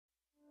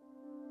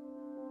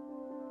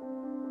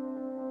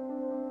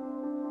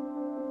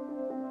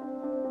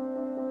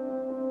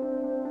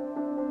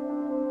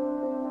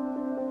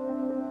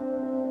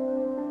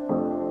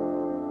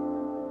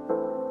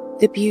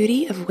The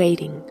Beauty of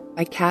Waiting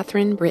by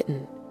Catherine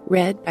Britton,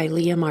 read by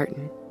Leah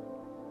Martin.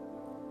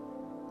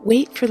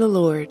 Wait for the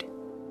Lord.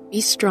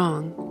 Be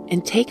strong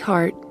and take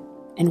heart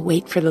and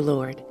wait for the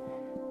Lord.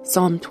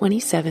 Psalm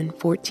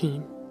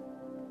 27:14.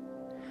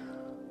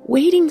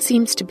 Waiting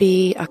seems to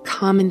be a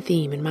common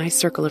theme in my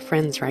circle of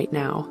friends right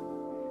now.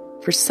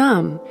 For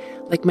some,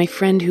 like my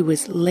friend who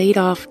was laid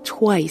off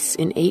twice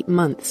in 8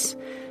 months,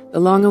 the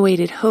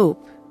long-awaited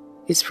hope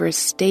is for a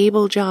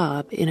stable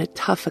job in a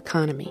tough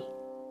economy.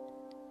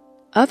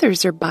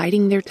 Others are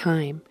biding their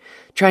time,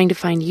 trying to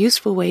find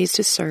useful ways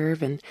to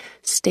serve and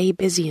stay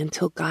busy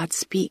until God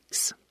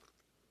speaks.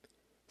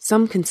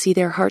 Some can see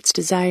their heart's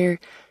desire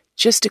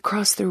just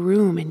across the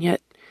room and yet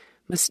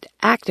must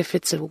act if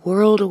it's a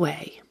world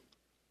away.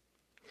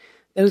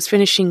 Those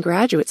finishing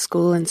graduate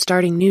school and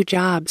starting new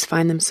jobs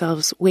find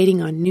themselves waiting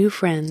on new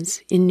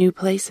friends in new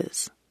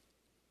places.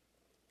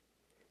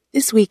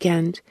 This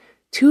weekend,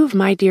 2 of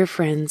my dear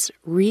friends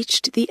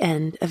reached the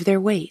end of their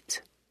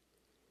wait.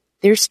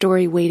 Their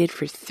story waited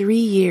for 3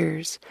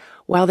 years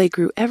while they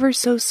grew ever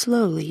so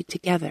slowly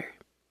together.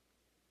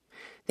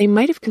 They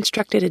might have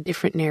constructed a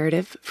different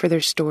narrative for their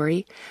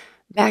story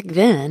back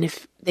then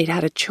if they'd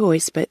had a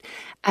choice, but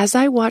as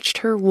I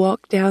watched her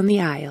walk down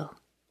the aisle,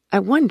 I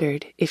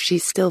wondered if she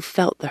still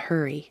felt the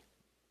hurry.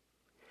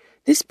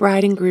 This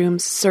bride and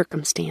groom's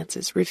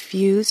circumstances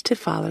refused to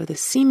follow the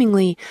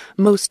seemingly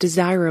most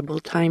desirable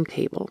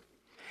timetable,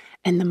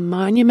 and the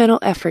monumental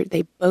effort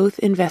they both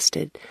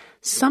invested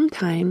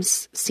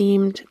sometimes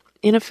seemed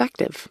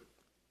ineffective.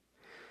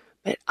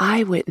 But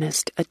I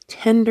witnessed a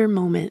tender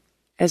moment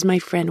as my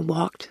friend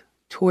walked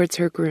towards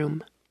her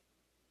groom.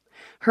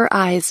 Her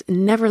eyes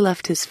never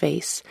left his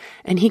face,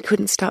 and he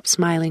couldn't stop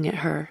smiling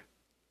at her.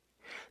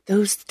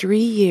 Those 3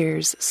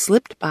 years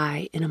slipped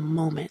by in a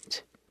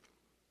moment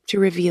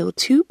to reveal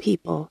 2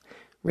 people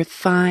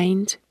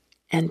refined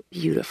and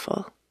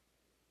beautiful.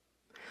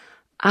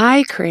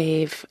 I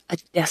crave a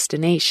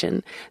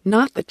destination,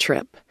 not the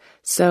trip,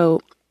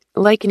 so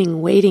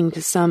likening waiting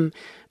to some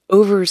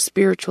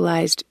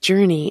over-spiritualized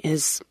journey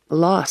is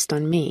lost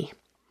on me.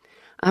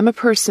 I'm a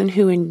person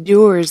who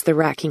endures the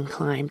racking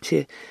climb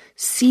to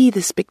see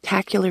the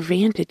spectacular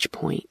vantage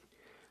point.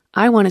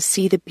 I want to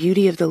see the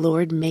beauty of the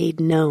Lord made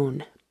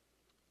known.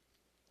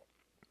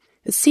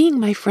 Seeing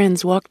my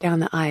friends walk down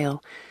the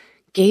aisle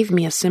gave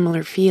me a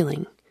similar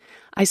feeling.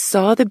 I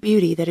saw the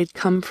beauty that had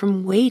come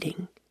from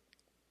waiting,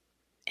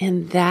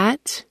 and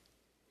that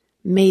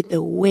made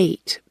the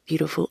wait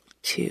beautiful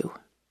too.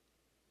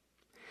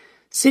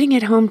 Sitting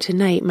at home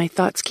tonight, my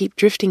thoughts keep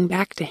drifting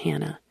back to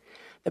Hannah,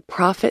 the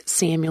prophet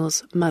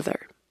Samuel's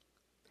mother.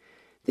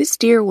 This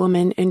dear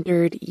woman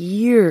endured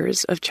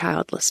years of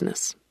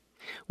childlessness,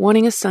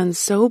 wanting a son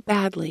so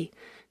badly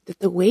that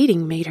the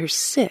waiting made her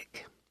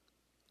sick.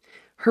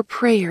 Her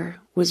prayer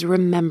was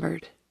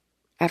remembered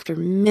after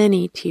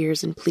many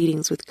tears and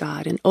pleadings with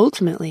God, and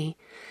ultimately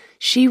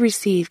she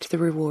received the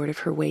reward of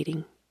her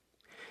waiting.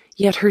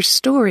 Yet her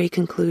story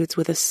concludes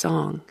with a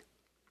song,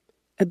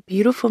 a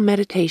beautiful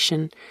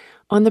meditation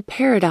on the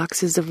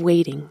paradoxes of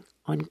waiting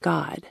on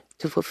God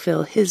to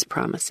fulfill His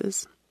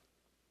promises.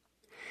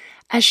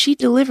 As she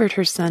delivered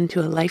her son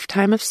to a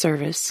lifetime of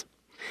service,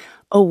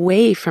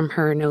 away from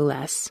her no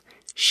less,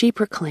 she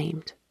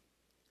proclaimed,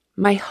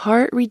 "My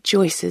heart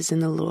rejoices in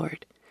the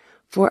Lord,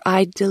 for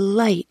I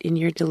delight in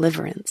your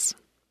deliverance."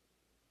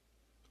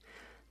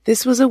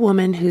 This was a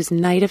woman whose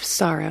night of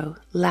sorrow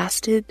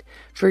lasted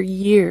for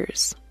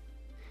years,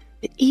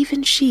 but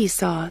even she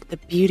saw the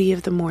beauty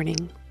of the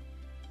morning.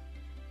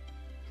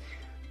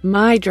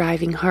 My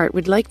driving heart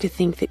would like to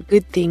think that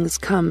good things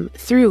come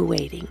through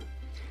waiting,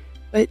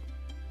 but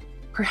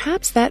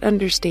perhaps that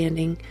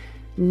understanding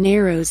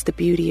narrows the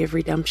beauty of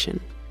redemption.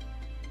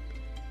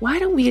 Why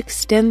don't we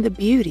extend the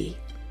beauty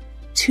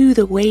to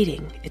the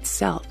waiting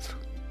itself?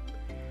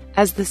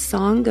 As the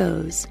song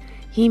goes,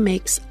 He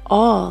makes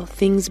all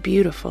things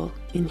beautiful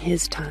in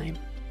His time.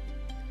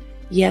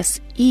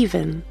 Yes,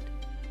 even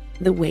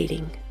the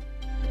waiting.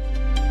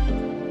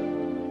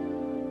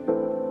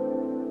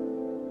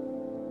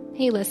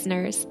 Hey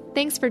listeners,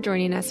 thanks for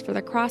joining us for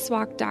the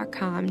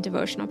Crosswalk.com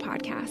devotional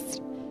podcast.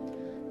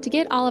 To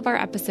get all of our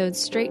episodes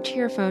straight to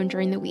your phone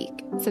during the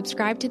week,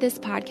 subscribe to this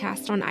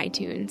podcast on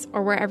iTunes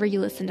or wherever you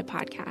listen to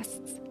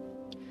podcasts.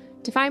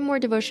 To find more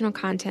devotional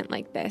content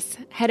like this,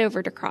 head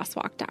over to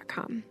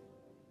Crosswalk.com.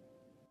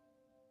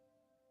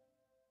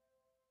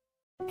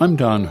 I'm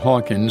Don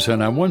Hawkins,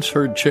 and I once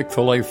heard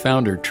Chick-fil-A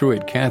founder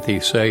Truett Cathy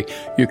say,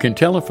 "You can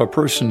tell if a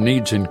person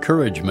needs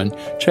encouragement,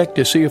 check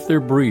to see if they're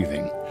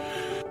breathing."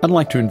 I'd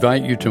like to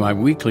invite you to my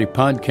weekly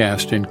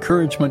podcast,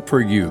 Encouragement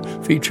for You,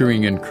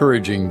 featuring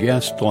encouraging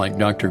guests like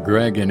Dr.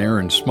 Greg and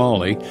Aaron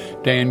Smalley,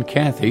 Dan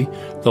Cathy,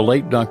 the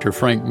late Dr.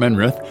 Frank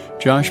Menrith,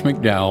 Josh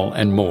McDowell,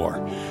 and more.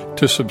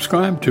 To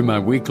subscribe to my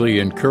weekly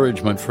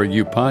Encouragement for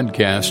You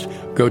podcast,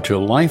 go to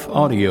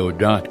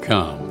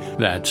lifeaudio.com.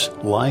 That's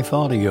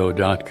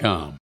lifeaudio.com.